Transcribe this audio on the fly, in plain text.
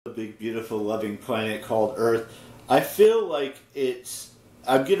big, beautiful, loving planet called Earth. I feel like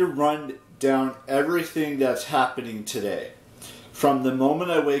I'm going to run down everything that's happening today. From the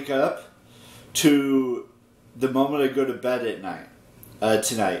moment I wake up to the moment I go to bed at night,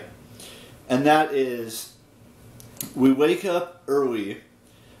 tonight. And that is, we wake up early,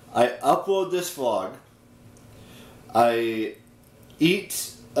 I upload this vlog, I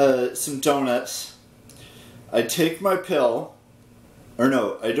eat some donuts, I take my pill, or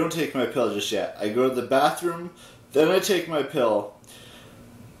no, I don't take my pill just yet. I go to the bathroom, then I take my pill,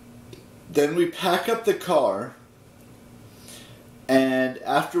 then we pack up the car, and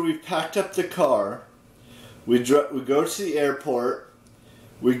after we've packed up the car, we go to the airport,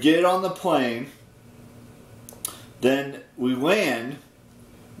 we get on the plane, then we land,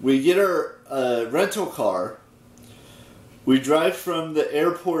 we get our rental car, we drive from the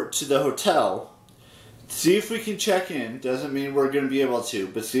airport to the hotel, see if we can check in. Doesn't mean we're going to be able to,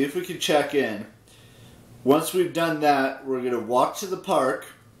 but see if we can check in. Once we've done that, we're going to walk to the park,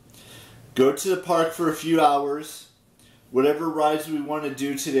 go to the park for a few hours. Whatever rides we want to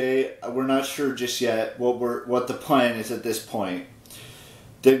do today, we're not sure just yet what the plan is at this point.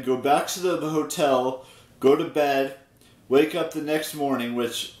 Then go back to the hotel, go to bed, wake up the next morning,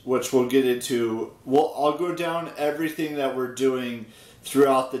 which we'll get into. I'll go down everything that we're doing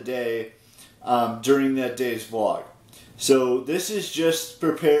throughout the day during that day's vlog. So this is just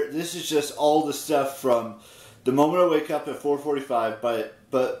prepared. This is just all the stuff from the moment I wake up at 4:45.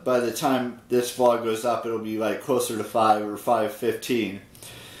 But by the time this vlog goes up, it'll be like closer to 5 or 5:15.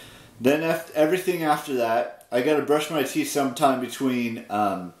 Then everything after that, I gotta brush my teeth sometime between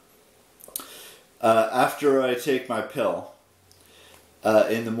after I take my pill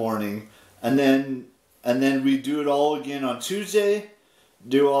in the morning, and then we do it all again on Tuesday.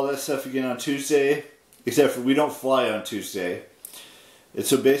 Do all that stuff again on Tuesday, except for we don't fly on Tuesday. And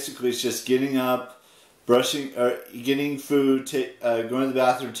so basically, it's just getting up, brushing, or getting food, going to the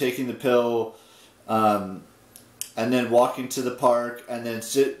bathroom, taking the pill, and then walking to the park, and then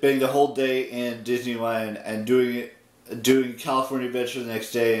spending the whole day in Disneyland and doing California Adventure the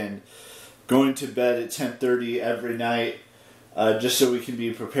next day, and going to bed at 10:30 every night, just so we can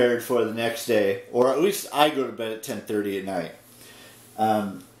be prepared for the next day. Or at least I go to bed at 10:30 at night.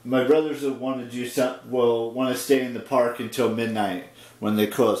 My brothers will want to stay in the park until midnight when they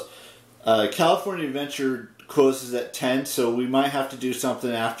close. California Adventure closes at 10, so we might have to do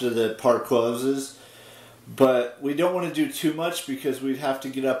something after the park closes. But we don't want to do too much because we'd have to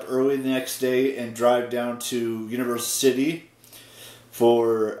get up early the next day and drive down to Universal City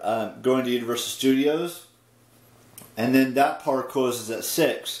for going to Universal Studios. And then that park closes at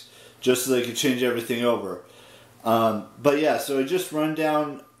 6, just so they can change everything over. But yeah, so I just ran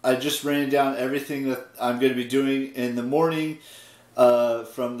down everything that I'm going to be doing in the morning,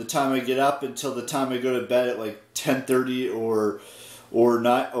 from the time I get up until the time I go to bed at like 10:30 or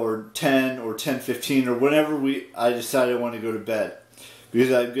 10 or 10:15 or whenever I decide I want to go to bed,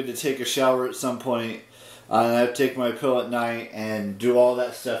 because I'm going to take a shower at some point, and I have to take my pill at night and do all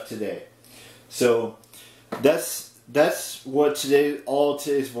that stuff today. So that's what today's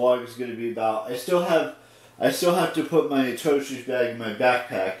vlog is going to be about. I still have to put my toaster's bag in my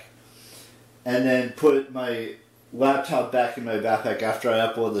backpack, and then put my laptop back in my backpack after I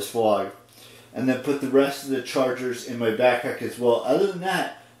upload this vlog, and then put the rest of the chargers in my backpack as well. Other than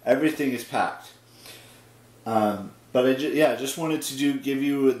that, everything is packed. But I just wanted to give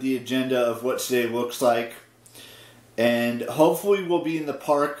you the agenda of what today looks like, and hopefully we'll be in the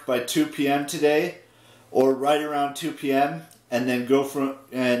park by 2 p.m. today, or right around 2 p.m. and then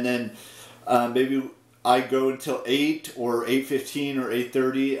maybe I go until 8 or 8:15 or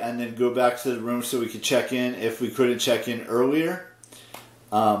 8:30, and then go back to the room so we could check in if we couldn't check in earlier.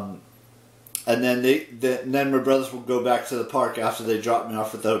 And then my brothers will go back to the park after they drop me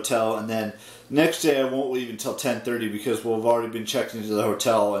off at the hotel, and then next day I won't leave until 10:30 because we'll have already been checked into the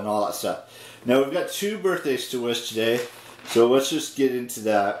hotel and all that stuff. Now we've got 2 birthdays to wish today, so let's just get into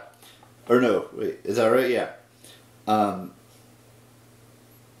that. Or no, wait, is that right? Yeah.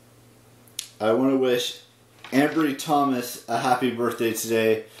 I want to wish Amber Thomas a happy birthday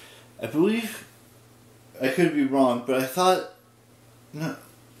today. I believe, I could be wrong, but I thought, no,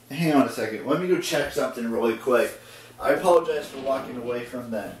 hang on a second. Let me go check something really quick. I apologize for walking away from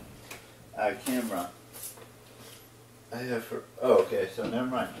the camera. Oh, okay, so never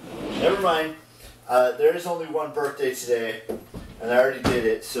mind. Never mind. There is only one birthday today, and I already did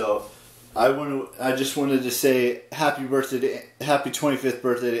it, so I just wanted to say happy 25th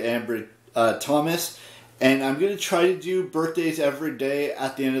birthday to Amber Thomas, and I'm going to try to do birthdays every day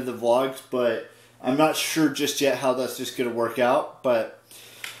at the end of the vlogs, but I'm not sure just yet how that's just going to work out. But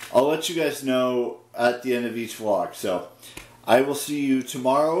I'll let you guys know at the end of each vlog. So I will see you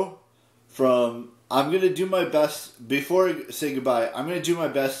tomorrow I'm going to do my best, before I say goodbye, I'm going to do my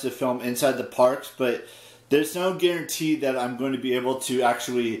best to film inside the parks, but there's no guarantee that I'm going to be able to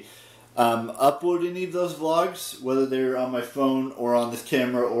actually upload any of those vlogs, whether they're on my phone or on this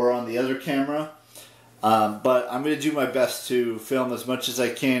camera or on the other camera. But I'm going to do my best to film as much as I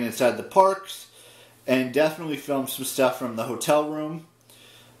can inside the parks, and definitely film some stuff from the hotel room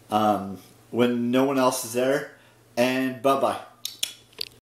when no one else is there. And bye-bye.